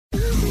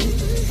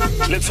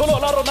letsholo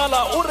la rona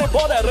la o re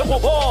bone re go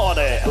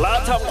bone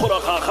la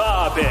thankgologa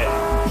gape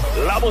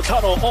la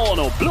botlhano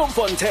ono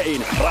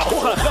Bloemfontein ra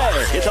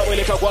gogage e tla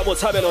boeleka kwa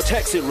Botshabelo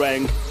taxi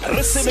rank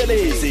re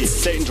sebeletse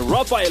St.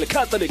 Raphael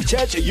Catholic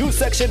Church U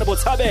section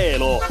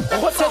Botshabelo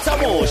go tsetsa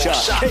mosha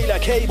Kayla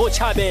K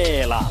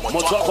Botshabela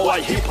motswako wa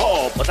hip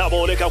hop o tla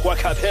boeleka kwa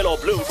Capello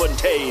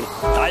Bloemfontein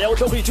aya o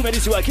tlo go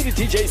itumedisiwa ke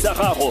di-DJ sa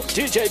gago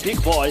DJ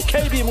Big Boy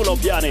KB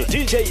Mulopiane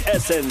DJ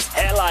Essence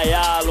hela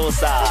ya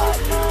losa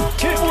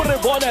ke o re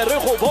bone re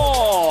go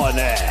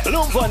bone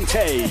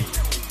Bloemfontein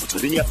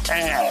Motsweding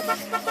FM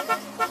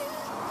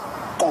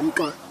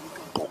konka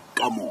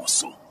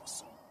bokamoso.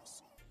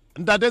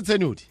 Ntate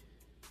Tsenoli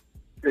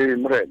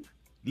Mrena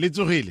le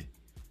tsogile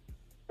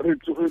re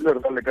tsogile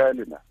re le kae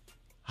lena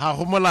ha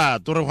go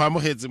molato re go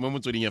amogetse mo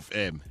Motsweding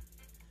FM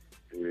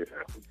go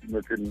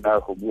timetse nna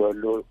go bua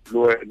lo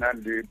wena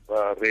le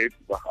ba re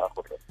ba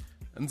gago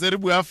ntse re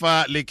bua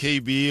fa le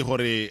KB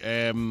gore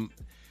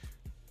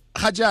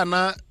ga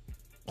jana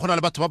go na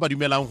le batho ba ba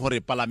dumelang gore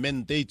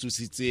Palamente e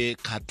tsositse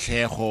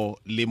kgatlhego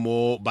le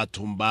mo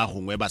bathong ba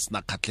gongwe ba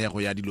sena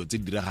kgatlhego ya dilo tse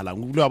di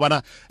diragalang o bua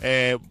bana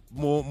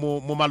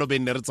mo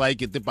malobeng re tsaya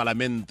kete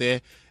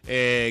Palamente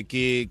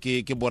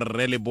ke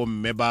borre le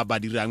bomme ba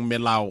dirang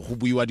melao go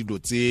buiwa dilo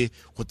tse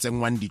go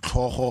tsengwang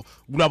ditlhogo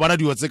bua bana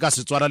dilo tse ka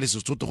Setswana le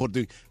Sesotho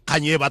gore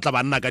kganye ba tla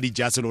banna ka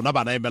dijase lona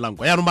bana emelang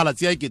kwa ya no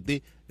malatsi a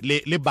kete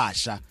le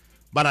basha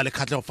bana le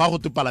kgatlhego fa go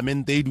te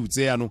Palamente e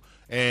dutse ya no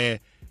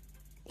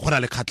gona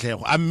le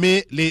kgatlhego a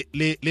mme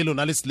le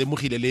lona le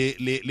selemogile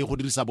le go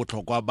dirisa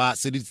botlhokwa ba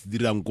se di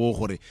dirang go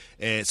gore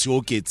se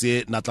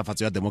oketse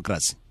natlafatso ya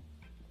democracy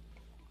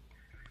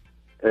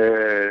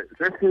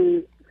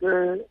se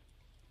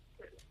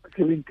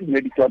re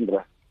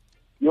itumedisandra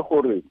ye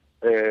gore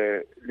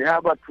le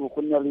ha batho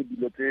go nna le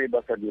dilo tse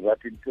ba sa di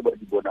rateng tse ba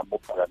di bona mo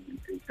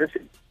Palamenteng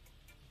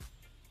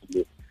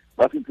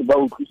ba se ba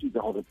utlwisisa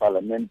gore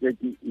Palamente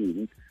ke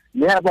eng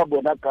le ha ba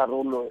bona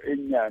karolo e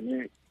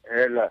nyane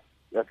hela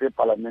ya se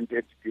Palamente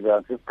e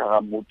dirang se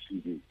ka mo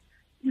TV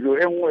dilo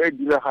e nngwe e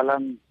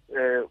diragalang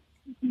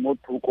mo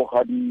thoko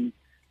ga di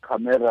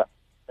camera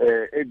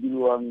e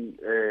dirwang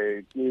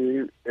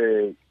ke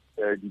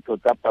ditho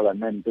tsa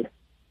Palamente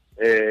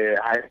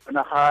ha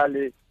ena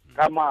gale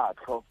ka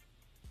matlho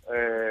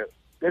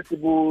se se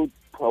bo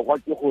tlhokwa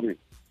ke gore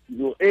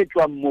dilo e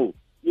tswang mo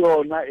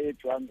yona e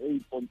tswang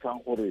e ipontshang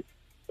gore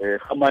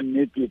ga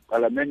mannete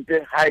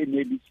Palamente ha e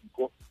ne le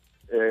siko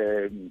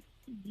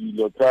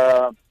dilo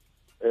tsa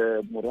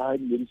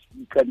moradi le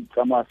ka di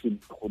tsamase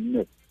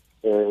gonne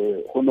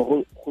go ne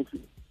go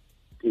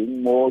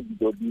teng mo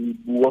di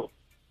bua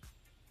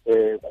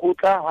go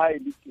tla ha e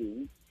le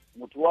teng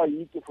motho wa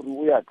itse gore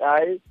o ya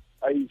kae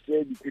a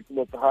ise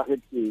diphetolo tsa gagwe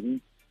teng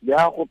le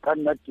ha go ka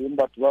nna teng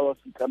batho ba ba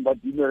fitlhang ba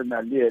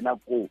dumelana le ena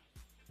ko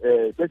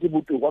se se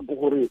botoka ke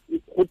gore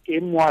go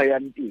teng mo a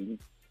yang teng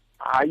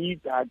ha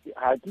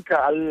ke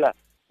ka alla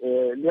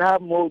le ha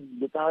mo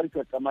dilo tsa gagwe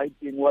tsa tsamaye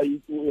teng wa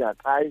itse o ya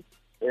kae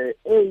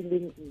e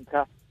leng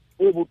ntlha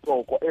e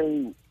botlhokwa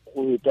e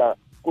go eta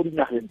ko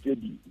dinageng tse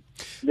dingwe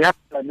le ha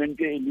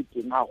Palamente e le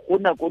teng ga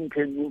gona ko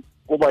ntlheng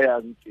ko ba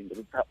yang teng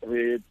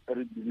re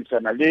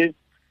dirisana le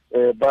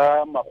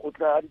ba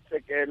makgotla a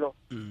ditshekelo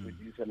re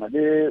dirisana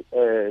le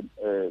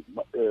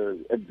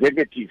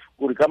executive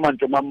gore ka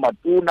mantswe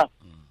matona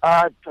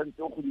a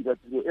tshwanetse go dira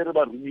tiro e re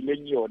ba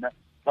romileng yona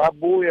ba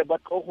boye ba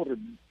tlo gore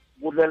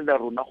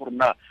bolelela rona gore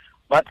na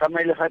ba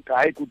tsamaile ga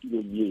kae ko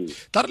tirong eo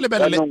tla re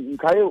lebelele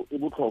ntlha eo e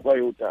botlhokwa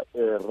eo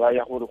ra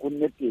ya gore go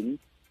nne teng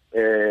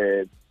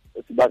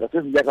sebaka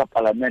se se jaaka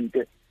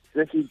Palamente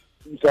se se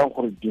isang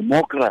gore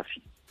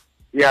democracy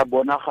ya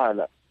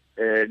bonagala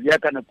le ya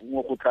kana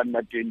nngwe go tla nna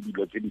teng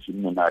dilo tse di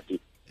seng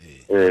monate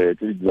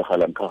tse di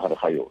diragalang ka gare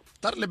ga yone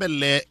tla re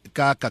lebelele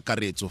ka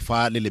kakaretso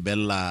fa le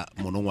lebella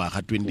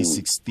monongwaga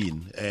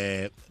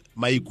 2016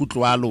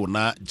 maikutlo a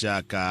lona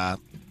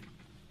jaaka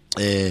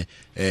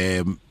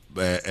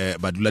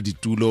badula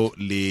ditulo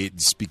le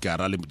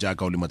speakera le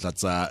jaaka o le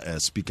motlatsa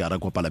speakera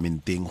kwa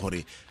Palamenteng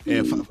gore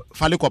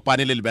fa le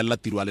kopane le lebella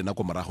tiro a lena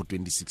ko morago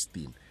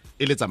 2016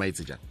 e le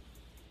tsamaetse jang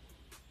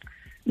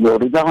yo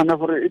re tsagana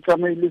gore e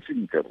tsamaile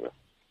sentle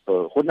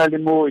go na le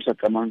mo e sa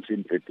tsamayang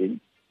sentle teng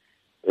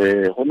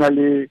go na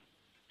le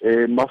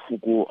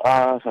mafuko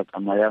a sa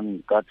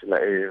tsamayang ka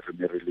tsela e re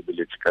ne re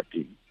lebeletse ka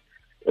teng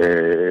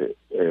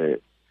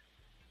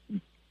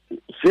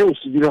seo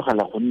se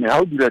diragala gonne ha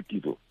o dira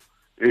tiro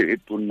e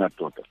tonna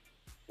tota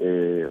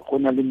go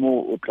na le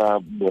mo o tla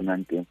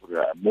bonang teng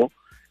gore mo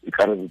e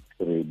ka re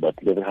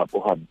batle re gapo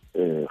ga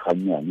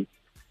nnyane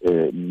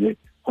mme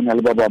go na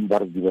le ba bang ba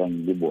re dirang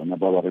le bona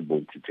ba ba re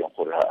bontshitseng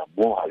gore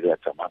mo ha le a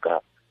tsamaya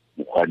ka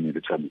mokgwane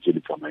le tshwanetse le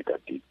tsamaye ka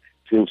teng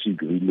seo se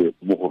dirile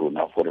mo go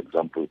rona for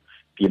example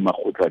ke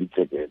makgotla a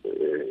ditshekelo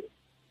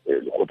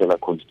lekgotla la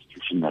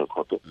constitutional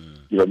court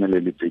ke lone le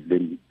le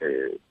tseileng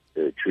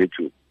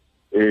tshwetso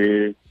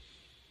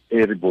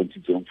re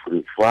bontshitseng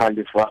gore fa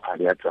le fa a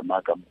le a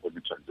tsamaya ka mokgwa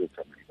le tshwanetse o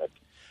tsamaye ka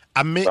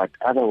teng but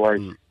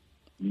otherwise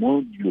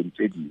mo dilong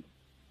tse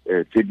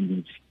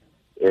dintsi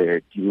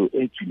tiro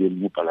e tswileng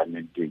mo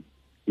Palamenteng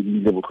e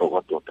nnile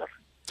botlhokwa tota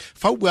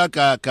fa o bua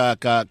ka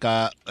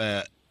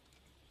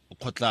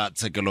kgotla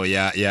tshekelo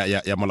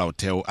ya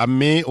molaotheo a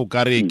mme o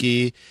ka re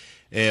ke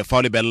fa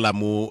o lebella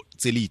mo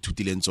tse le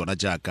ithutileng tsona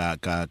jaaka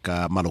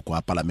ka maloko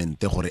a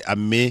palamente gore a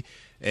mme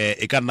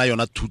e ka nna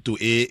yona thuto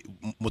e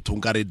motho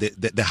nka re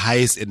the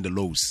highs and the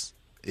lows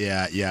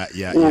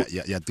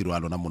ya tiro a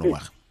lona mono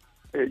ngwaga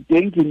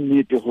teng ke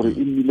nnete gore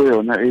e nnile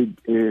yona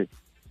e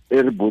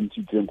re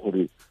bontshitseng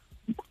gore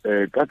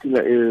ka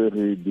tsela e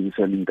re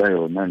dirisaneng ka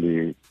yona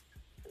le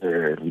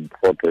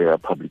report ya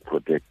public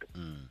protector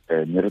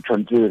ne re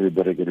tshwanetse re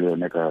berekele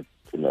yone ka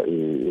tsela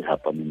e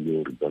hapaneng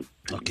le re ka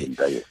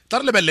yona tla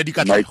re lebelle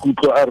dikatlego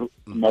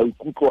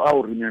maikutlo a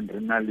o re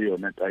na le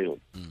yona ka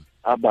yona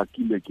a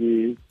bakile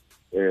ke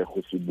go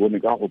se bone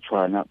ka go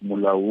tshwana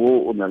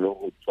molao o na le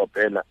go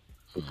tsopela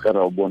go ska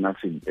ra o bona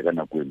sentle ka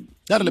nako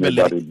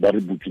engwe ba re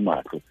butse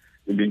matlho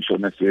e leng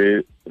sona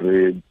se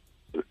re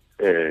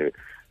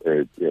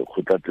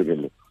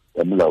kgotlatshekelo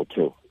ya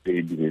molaotheo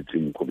e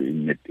diretseng gore e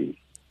nne teng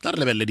tla re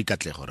lebelle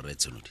dikatlego Rre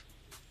Tsenoli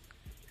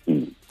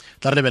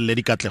tla re lebelle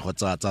dikatlego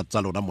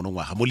tsa lona mono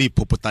ngwaga mo le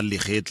iphopotang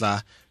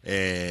legetla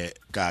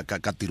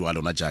ka tiro a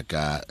lona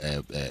jaaka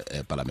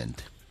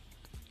palamente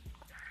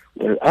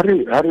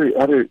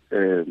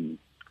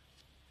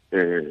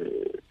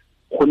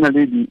go na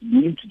le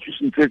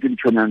di-institution tse di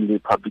tshwanang le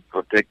public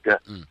protector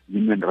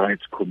human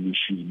rights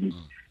commission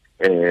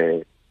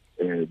le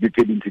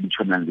tse dingwe tse di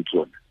tshwanang le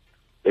tsona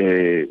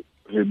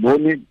re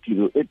bone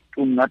tiro e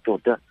tona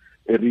tota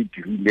e re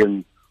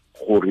dirileng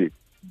gore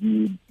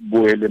di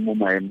boele mo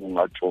maemong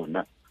a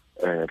tsona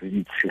re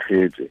di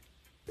tshegetse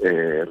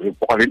re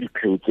kwale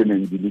dikgeo tse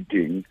neng di le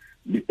teng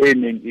le e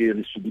neng e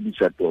re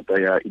sokodisa tota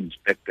ya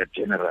inspector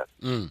general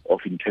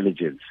of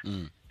intelligence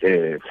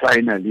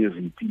finally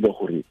re itile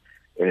gore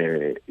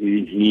e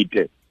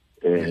hite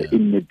e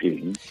nne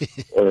teng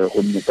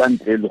go nne ka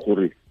ntle le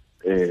gore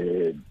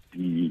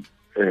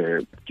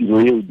tiro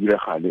eo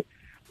diragale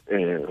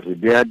re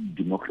bea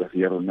democracy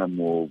ya rona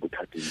mo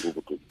bothateng bo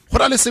botona go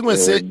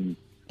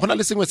na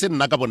le sengwe se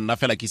nna ka bonna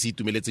fela ke se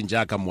itumeletseng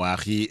jaaka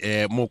moagi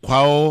mokgwa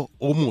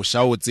o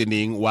mošwa o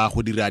tseneng wa go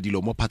dira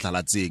dilo mo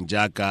phatlhalatseng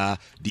jaaka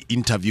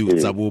di-interview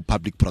tsa bo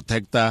public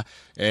protector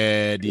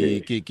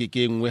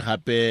ke nngwe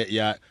gape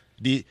ya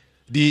di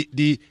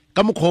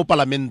ka mokgwa o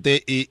palamente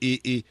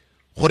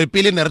gore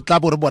pele ne re tla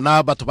bo re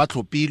bona batho ba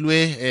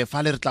tlhophilwe fa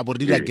le re tla bo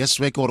re dira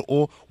guesswork gore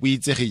o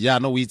itsege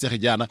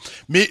jaana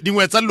mme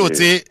dingwe tsa dilo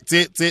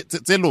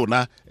tse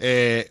lona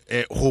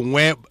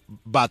gongwe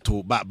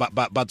batho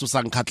ba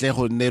tsosang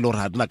kgatlhego nne le gore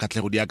ga dina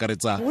kgatlhego di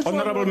akaretsa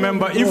Honorable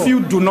member, if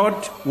you do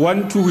not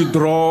want to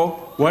withdraw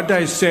what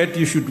I said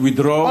you should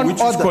withdraw, which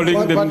is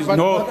calling them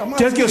no.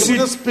 Take your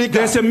seat.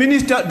 There's a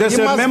minister. There's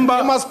a member.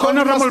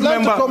 Honorable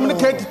member.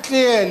 Communicate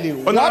clearly.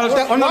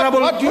 Honorable.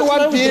 What do you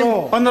want him?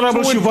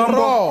 Honorable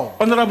Shivambo.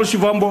 Honorable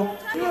Shivambo.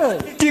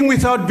 Speaking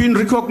without being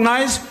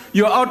recognized,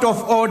 you're out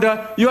of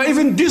order. You are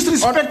even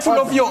disrespectful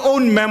of your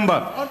own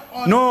member.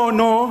 No.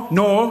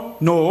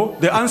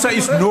 The answer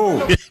is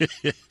no.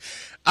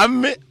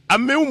 amme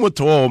o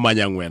motho o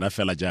manyang wena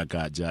fela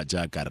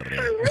jaaka Rre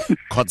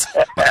khotsa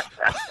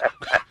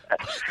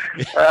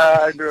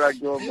no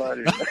go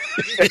mari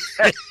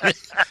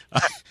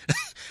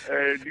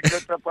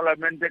dikata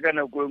parlamente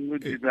kana go ngwe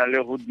di na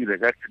le go dire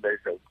ka tsela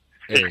isa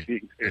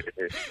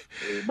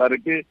mare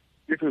ke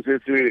se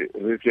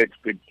re se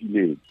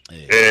expectile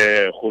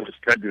go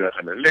ska dira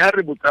gana le ha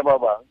re botsa ba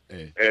bang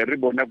re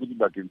bona go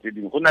dibakeng tse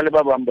dingwe go na le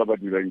ba bang ba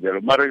dirang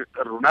jalo mare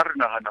rona re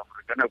nagana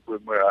gore kana go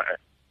ngwe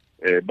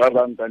ba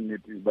bang ka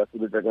nnete ba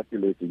sebetsa ka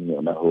tsela e seng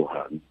yona ho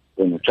hang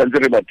go tshwanetse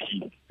re ba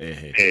thile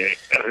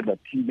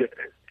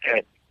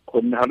go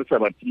nna ha re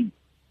sa ba thile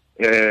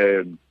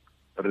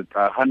re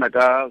tla hana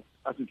ka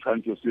a se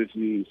tshwantsho se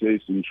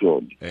seng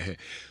shone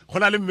go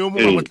na le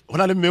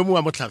mme mo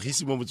wa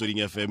motlhagisi mo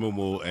motsweding FM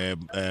mo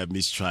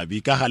Miss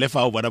Chwabi ka gale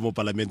fa o bona mo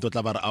parlamente o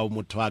tla ba re a o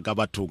motho wa ka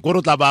batho go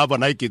re tla ba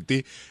bona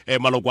ikete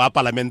maloko a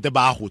parlamente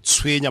ba go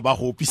tshwenya ba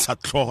go opisa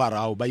tlhoga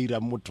rao ba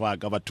ira motho wa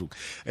ka batho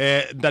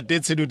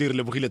ntate Tsenoli di re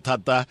lebogile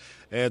thata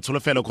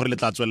tsholofelo gore le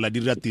tla tswella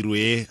dira tiro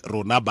e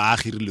rona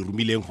baagi re le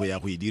rumileng go ya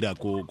go e dira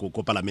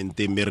ko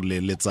parlamente mme re le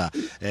letsa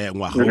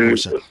ngwaga o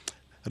mošwa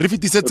re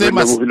fitisetse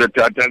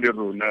tata le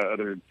rona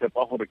re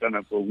tsepa gore kana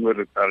go ngwe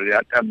re tla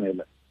ya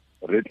tamela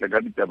re tle ka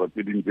ditaba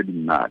tse dingwe tse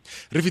dinaka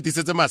re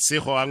fitisetse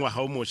masego a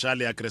ngwaga o mošwa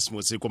le ya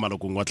Christmas ko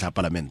malokong wa tlha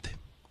parlamente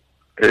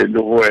le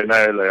go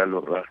wena ya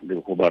lora le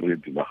go ba re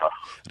di ba ga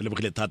re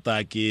lebogile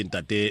thata ke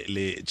ntate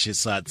Rre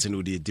Lechesa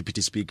Tsenoli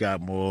deputy speaker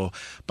mo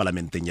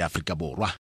Palamenteng ya Afrika Borwa.